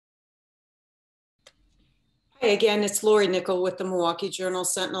Hi again, it's Lori Nickel with the Milwaukee Journal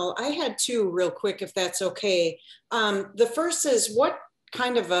Sentinel. I had two real quick, if that's okay. The first is, what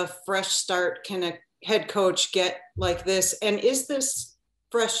kind of a fresh start can a head coach get like this? And is this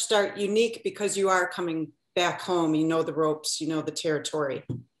fresh start unique because you are coming back home? You know the ropes, you know the territory.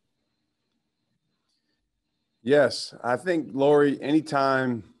 Yes, I think, Lori,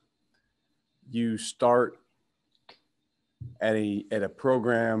 anytime you start at a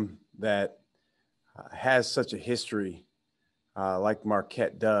program that has such a history like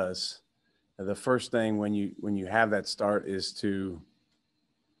Marquette does, the first thing when you have that start is to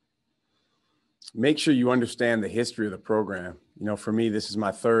make sure you understand the history of the program. You know, for me, this is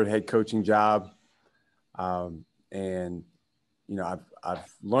my third head coaching job, and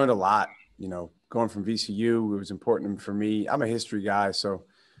I've learned a lot. You know, going from VCU, it was important for me. I'm a history guy, so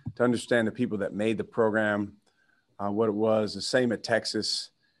to understand the people that made the program, what it was. The same at Texas.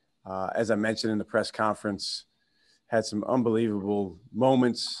 As I mentioned in the press conference, had some unbelievable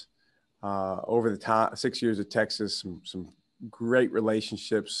moments over the time, 6 years at Texas, some great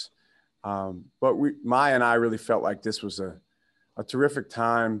relationships. But Maya and I really felt like this was a terrific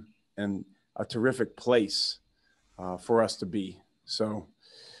time and a terrific place for us to be. So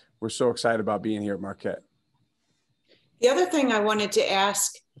we're so excited about being here at Marquette. The other thing I wanted to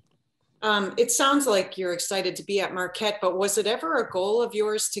ask, it sounds like you're excited to be at Marquette, but was it ever a goal of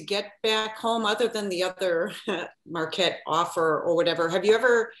yours to get back home other than the other Marquette offer or whatever? Have you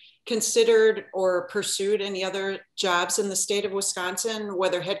ever considered or pursued any other jobs in the state of Wisconsin,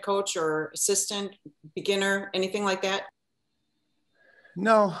 whether head coach or assistant, beginner, anything like that?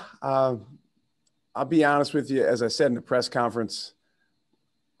 No, I'll be honest with you. As I said in the press conference,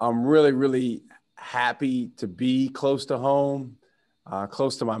 I'm really, really happy to be close to home,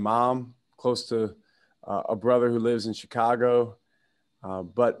 close to my mom, close to a brother who lives in Chicago.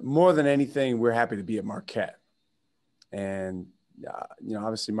 But more than anything, we're happy to be at Marquette. And,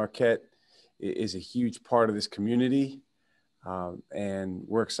 obviously Marquette is a huge part of this community. And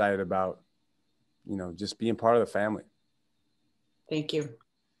we're excited about, just being part of the family. Thank you.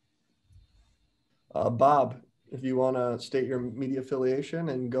 Bob, if you want to state your media affiliation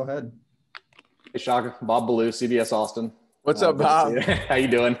and go ahead. Hey, Shaka, Bob Ballou, CBS Austin. What's up, Bob? How you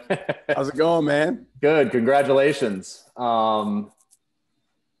doing? How's it going, man? Good. Congratulations. You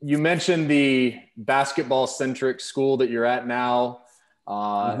mentioned the basketball-centric school that you're at now.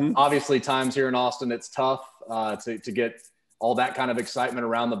 Obviously, times here in Austin, it's tough to get all that kind of excitement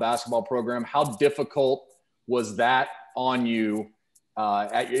around the basketball program. How difficult was that on you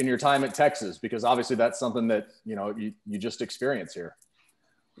in your time at Texas? Because obviously that's something that, you just experienced here.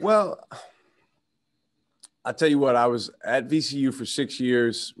 Well, I'll tell you what, I was at VCU for 6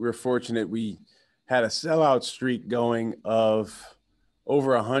 years. We were fortunate. We had a sellout streak going of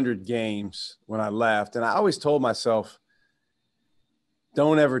over 100 games when I left. And I always told myself,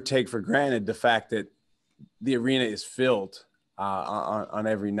 don't ever take for granted the fact that the arena is filled on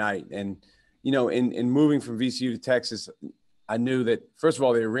every night. And, in moving from VCU to Texas, I knew that, first of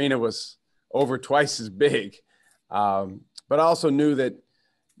all, the arena was over twice as big. But I also knew that,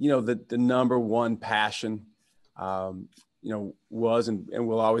 that the number one passion, was and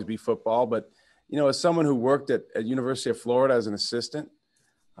will always be football. But, as someone who worked at University of Florida as an assistant,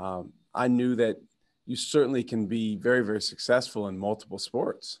 I knew that you certainly can be very, very successful in multiple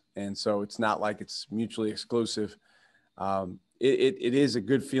sports. And so it's not like it's mutually exclusive. It is a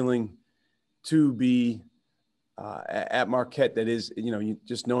good feeling to be at Marquette. That is,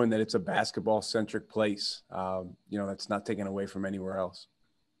 just knowing that it's a basketball-centric place, that's not taken away from anywhere else.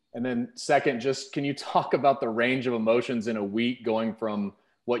 And then second, just can you talk about the range of emotions in a week going from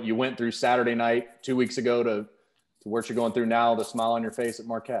what you went through Saturday night 2 weeks ago to what you're going through now, the smile on your face at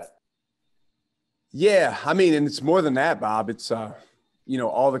Marquette? Yeah, and it's more than that, Bob. It's,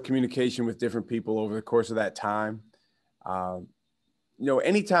 all the communication with different people over the course of that time.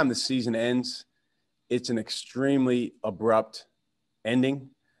 Anytime the season ends, it's an extremely abrupt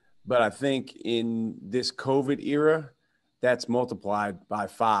ending. But I think in this COVID era, that's multiplied by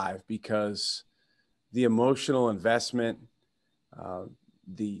 5 because the emotional investment,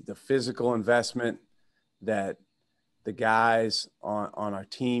 the physical investment that the guys on our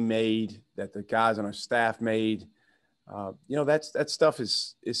team made, that the guys on our staff made, that stuff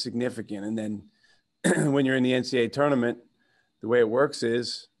is significant. And then when you're in the NCAA tournament, the way it works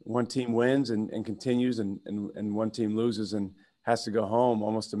is one team wins and continues and one team loses and has to go home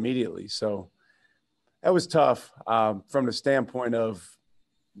almost immediately. So that was tough from the standpoint of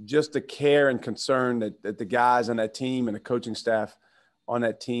just the care and concern that the guys on that team and the coaching staff on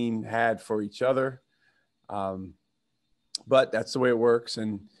that team had for each other. But that's the way it works.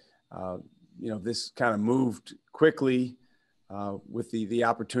 And, this kind of moved quickly with the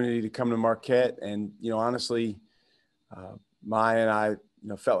opportunity to come to Marquette. And, honestly, Maya and I,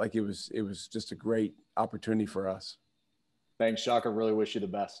 felt like it was just a great opportunity for us. Thanks, Shaka. Really wish you the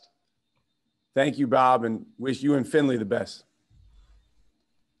best. Thank you, Bob, and wish you and Finley the best.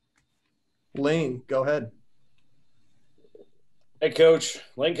 Lane, go ahead. Hey, Coach.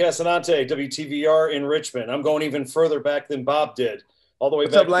 Lane Casanante, WTVR in Richmond. I'm going even further back than Bob did, all the way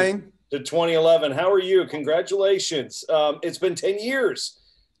What's back up, Lane? to 2011. How are you? Congratulations. It's been 10 years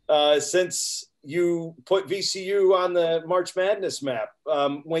since you put VCU on the March Madness map.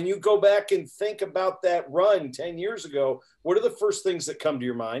 When you go back and think about that run 10 years ago, what are the first things that come to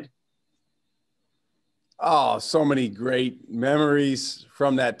your mind? Oh, so many great memories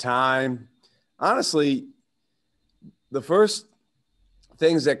from that time. Honestly, the first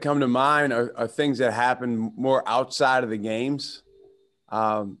things that come to mind are things that happen more outside of the games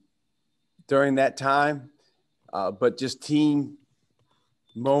during that time, but just team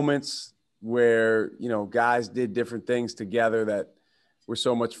moments where, guys did different things together that were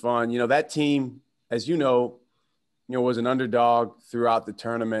so much fun. That team, as was an underdog throughout the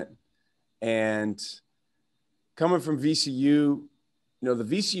tournament. And coming from VCU, the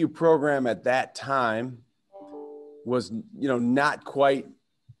VCU program at that time was, not quite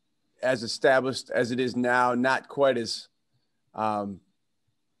as established as it is now, not quite as,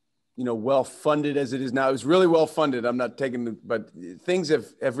 well-funded as it is now. It was really well-funded. I'm not taking but things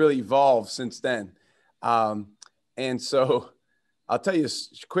have really evolved since then. And so I'll tell you a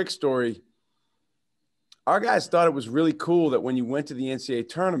quick story. Our guys thought it was really cool that when you went to the NCAA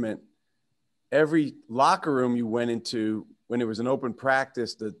tournament, every locker room you went into, when it was an open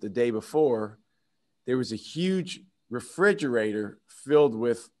practice the day before, there was a huge refrigerator filled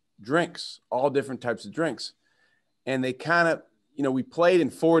with drinks, all different types of drinks. And they kind of, we played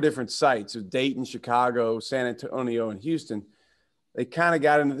in 4 different sites, so Dayton, Chicago, San Antonio, and Houston. They kind of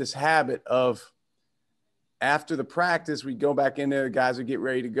got into this habit of, after the practice, we'd go back in there, the guys would get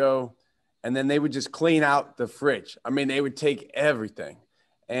ready to go, and then they would just clean out the fridge. I mean, they would take everything.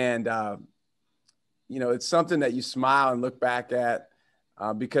 And, it's something that you smile and look back at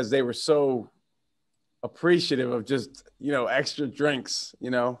because they were so appreciative of just, extra drinks,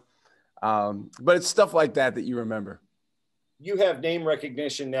 but it's stuff like that you remember. You have name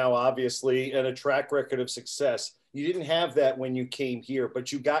recognition now, obviously, and a track record of success. You didn't have that when you came here,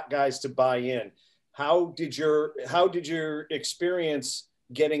 but you got guys to buy in. How did your experience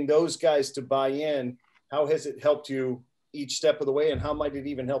getting those guys to buy in? How has it helped you each step of the way, and how might it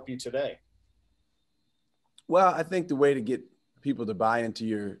even help you today? Well, I think the way to get people to buy into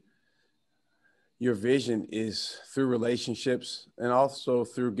your vision is through relationships, and also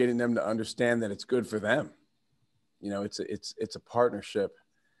through getting them to understand that it's good for them. It's a partnership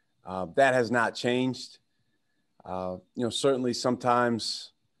that has not changed. Certainly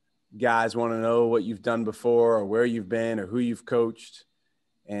sometimes guys want to know what you've done before or where you've been or who you've coached.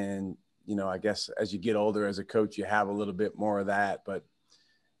 And, I guess as you get older as a coach, you have a little bit more of that, but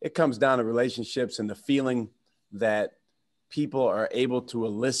it comes down to relationships and the feeling that people are able to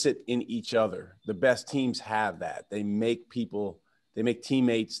elicit in each other. The best teams have that. They make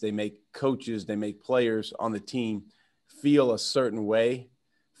teammates, they make coaches, they make players on the team feel a certain way,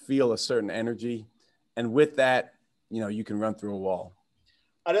 feel a certain energy. And with that, you can run through a wall.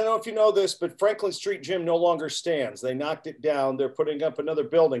 I don't know if you know this, but Franklin Street Gym no longer stands. They knocked it down. They're putting up another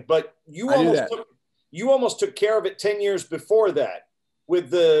building, but you almost took care of it 10 years before that with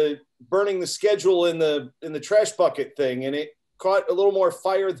the burning the schedule in the trash bucket thing. And it caught a little more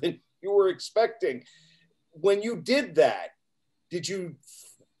fire than you were expecting. When you did that,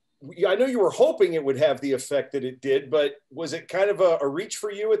 I know you were hoping it would have the effect that it did, but was it kind of a reach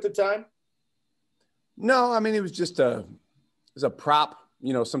for you at the time? No, I mean, it was a prop.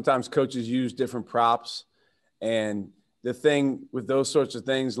 Sometimes coaches use different props. And the thing with those sorts of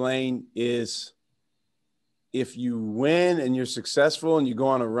things, Lane, is if you win and you're successful and you go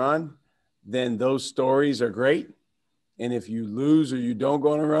on a run, then those stories are great. And if you lose or you don't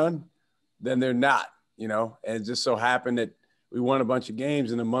go on a run, then they're not, and it just so happened that we won a bunch of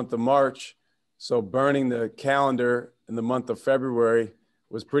games in the month of March. So burning the calendar in the month of February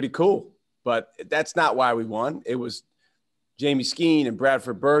was pretty cool, but that's not why we won. It was Jamie Skeen and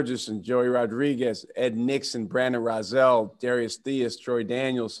Bradford Burgess and Joey Rodriguez, Ed Nixon, Brandon Rozelle, Darius Theus, Troy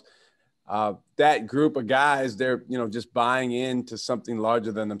Daniels. That group of guys, they're, just buying into something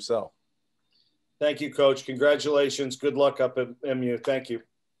larger than themselves. Thank you, Coach. Congratulations. Good luck up at MU. Thank you.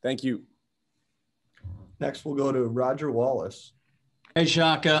 Thank you. Next, we'll go to Roger Wallace. Hey,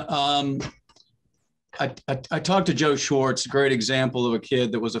 Shaka. I talked to Joe Schwartz, a great example of a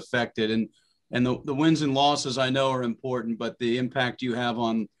kid that was affected. And And the wins and losses I know are important, but the impact you have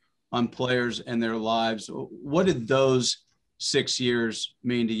on players and their lives. What did those 6 years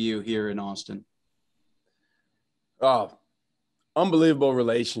mean to you here in Austin? Oh, unbelievable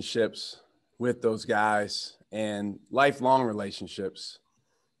relationships with those guys and lifelong relationships.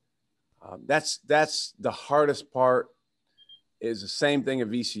 That's the hardest part. Is the same thing at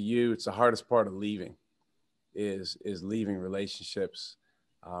VCU. It's the hardest part of leaving is leaving relationships.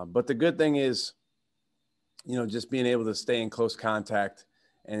 But the good thing is, just being able to stay in close contact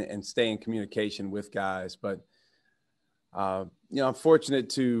and stay in communication with guys. But, I'm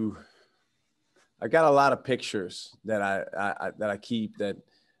fortunate I got a lot of pictures that I keep that,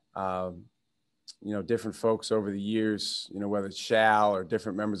 different folks over the years, whether it's Shal or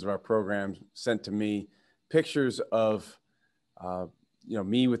different members of our program sent to me pictures of,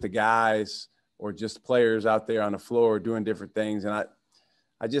 me with the guys or just players out there on the floor doing different things. And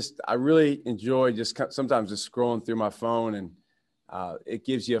I really enjoy sometimes just scrolling through my phone, and it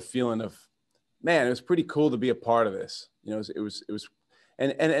gives you a feeling of, man, it was pretty cool to be a part of this. It was,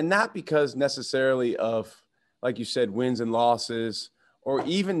 and not because necessarily of, like you said, wins and losses, or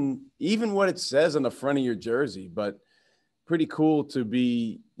even what it says on the front of your jersey, but pretty cool to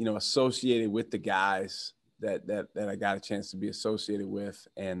be, associated with the guys that I got a chance to be associated with.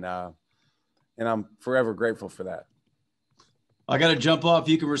 And I'm forever grateful for that. I got to jump off.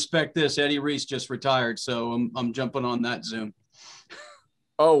 You can respect this. Eddie Reese just retired, so I'm jumping on that Zoom.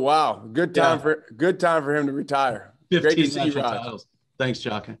 Oh, wow. Good time for him to retire. 15 Great to see you, Raj. titles. Thanks,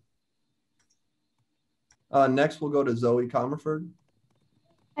 Shaka. Next, we'll go to Zoe Comerford.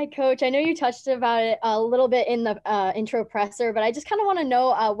 Hi, Coach. I know you touched about it a little bit in the intro presser, but I just kind of want to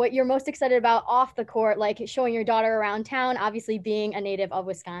know what you're most excited about off the court, like showing your daughter around town, obviously being a native of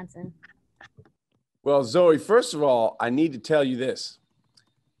Wisconsin. Well, Zoe, first of all, I need to tell you this.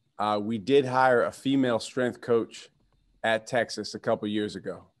 We did hire a female strength coach at Texas a couple years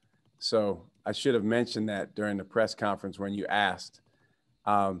ago. So I should have mentioned that during the press conference when you asked.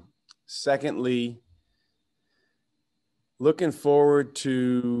 Secondly, looking forward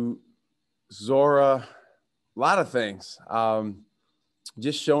to Zora, a lot of things.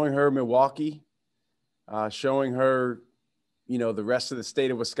 Just showing her Milwaukee, showing her, the rest of the state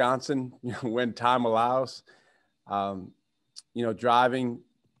of Wisconsin, when time allows. Driving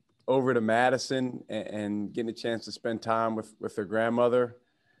over to Madison and getting a chance to spend time with her grandmother.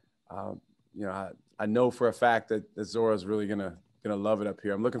 I know for a fact that Zora's really gonna love it up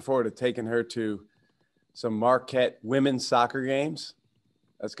here. I'm looking forward to taking her to some Marquette women's soccer games.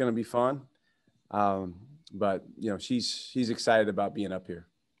 That's going to be fun. But she's excited about being up here.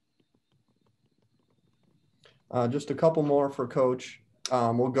 Just a couple more for Coach.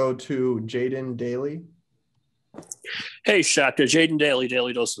 We'll go to Jaden Daly. Hey, Shaka, Jaden Daly,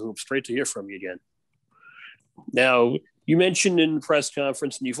 Daily Dose of Hoops. Great to hear from you again. Now, you mentioned in the press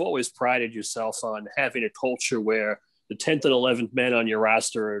conference, and you've always prided yourself on having a culture where the 10th and 11th men on your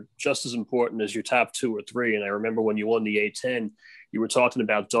roster are just as important as your top 2 or 3. And I remember when you won the A-10, you were talking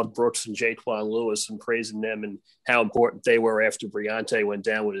about Doug Brooks and Jaquan Lewis and praising them and how important they were after Briante went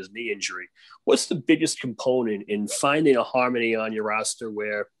down with his knee injury. What's the biggest component in finding a harmony on your roster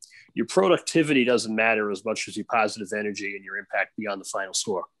where your productivity doesn't matter as much as your positive energy and your impact beyond the final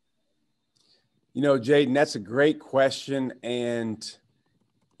score? Jaden, that's a great question. And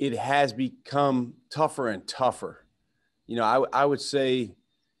it has become tougher and tougher. I would say,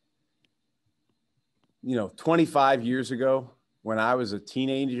 25 years ago when I was a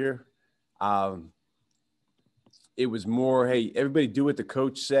teenager, it was more, hey, everybody do what the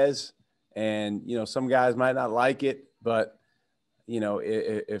coach says. And, some guys might not like it, but,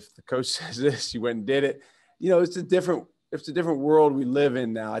 if the coach says this, you went and did it. It's a different world we live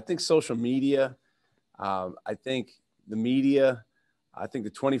in now. I think social media, I think the media, I think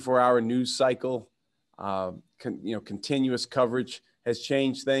the 24-hour news cycle, continuous coverage has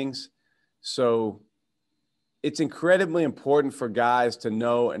changed things. So it's incredibly important for guys to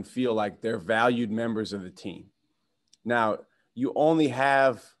know and feel like they're valued members of the team. Now, you only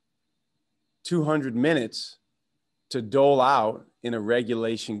have 200 minutes to dole out in a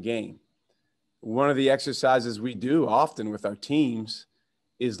regulation game. One of the exercises we do often with our teams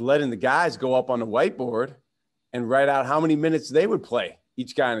is letting the guys go up on the whiteboard and write out how many minutes they would play,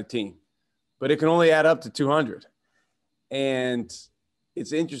 each guy on the team. But it can only add up to 200. And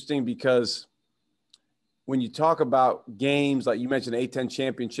it's interesting because when you talk about games, like you mentioned, A-10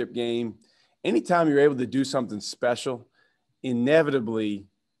 championship game, anytime you're able to do something special, inevitably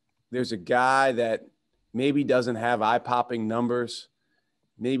there's a guy that maybe doesn't have eye-popping numbers,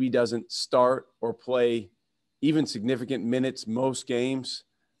 maybe doesn't start or play even significant minutes most games,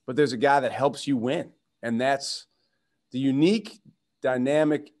 but there's a guy that helps you win. And that's the unique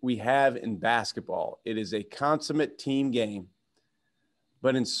dynamic we have in basketball. It is a consummate team game,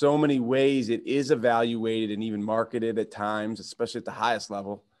 but in so many ways it is evaluated and even marketed at times, especially at the highest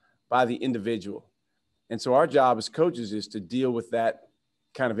level, by the individual. And so our job as coaches is to deal with that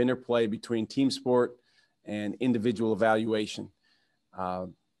kind of interplay between team sport and individual evaluation.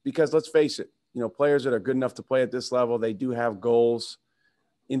 Because let's face it, players that are good enough to play at this level, they do have goals,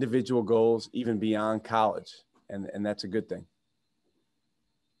 individual goals, even beyond college. And that's a good thing.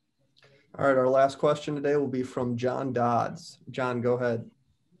 All right, our last question today will be from John Dodds. John, go ahead.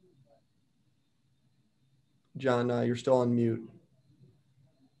 John, you're still on mute.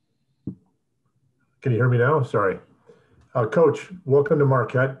 Can you hear me now? Sorry. Coach, welcome to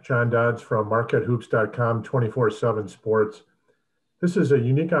Marquette. John Dodds from MarquetteHoops.com, 24/7 Sports. This is a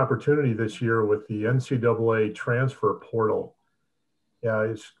unique opportunity this year with the NCAA transfer portal.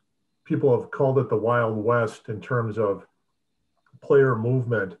 People have called it the Wild West in terms of player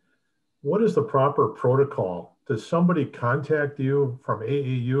movement. What is the proper protocol? Does somebody contact you from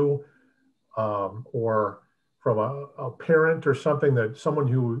AAU or from a parent or something, that someone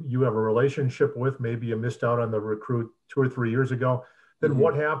who you have a relationship with, maybe you missed out on the recruit 2 or 3 years ago? Then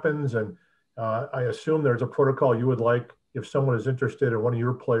what happens? And I assume there's a protocol you would like if someone is interested in one of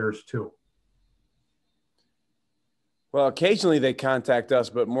your players too. Well, occasionally they contact us,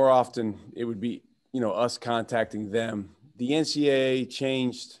 but more often it would be, us contacting them. The NCAA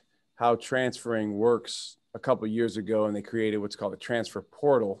changed how transferring works a couple of years ago, and they created what's called a transfer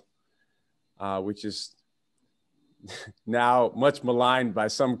portal, which is now much maligned by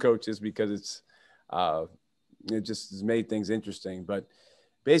some coaches because it just has made things interesting. But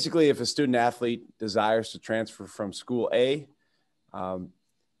basically, if a student athlete desires to transfer from school A,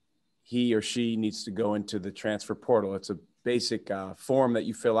 he or she needs to go into the transfer portal. It's a basic form that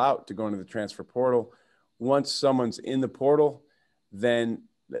you fill out to go into the transfer portal. Once someone's in the portal, then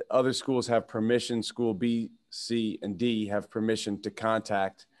the other schools have permission, school B, C, and D have permission to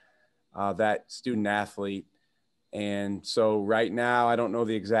contact that student athlete. And so right now, I don't know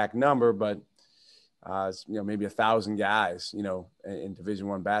the exact number, but maybe 1,000 guys, in Division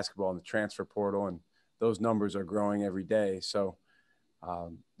I basketball in the transfer portal, and those numbers are growing every day. So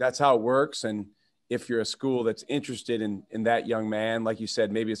that's how it works. And if you're a school that's interested in that young man, like you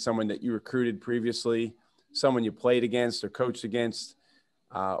said, maybe it's someone that you recruited previously, someone you played against or coached against,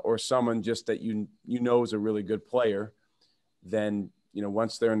 or someone just that you know is a really good player, then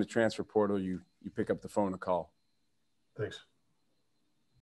once they're in the transfer portal, you pick up the phone and call. Thanks.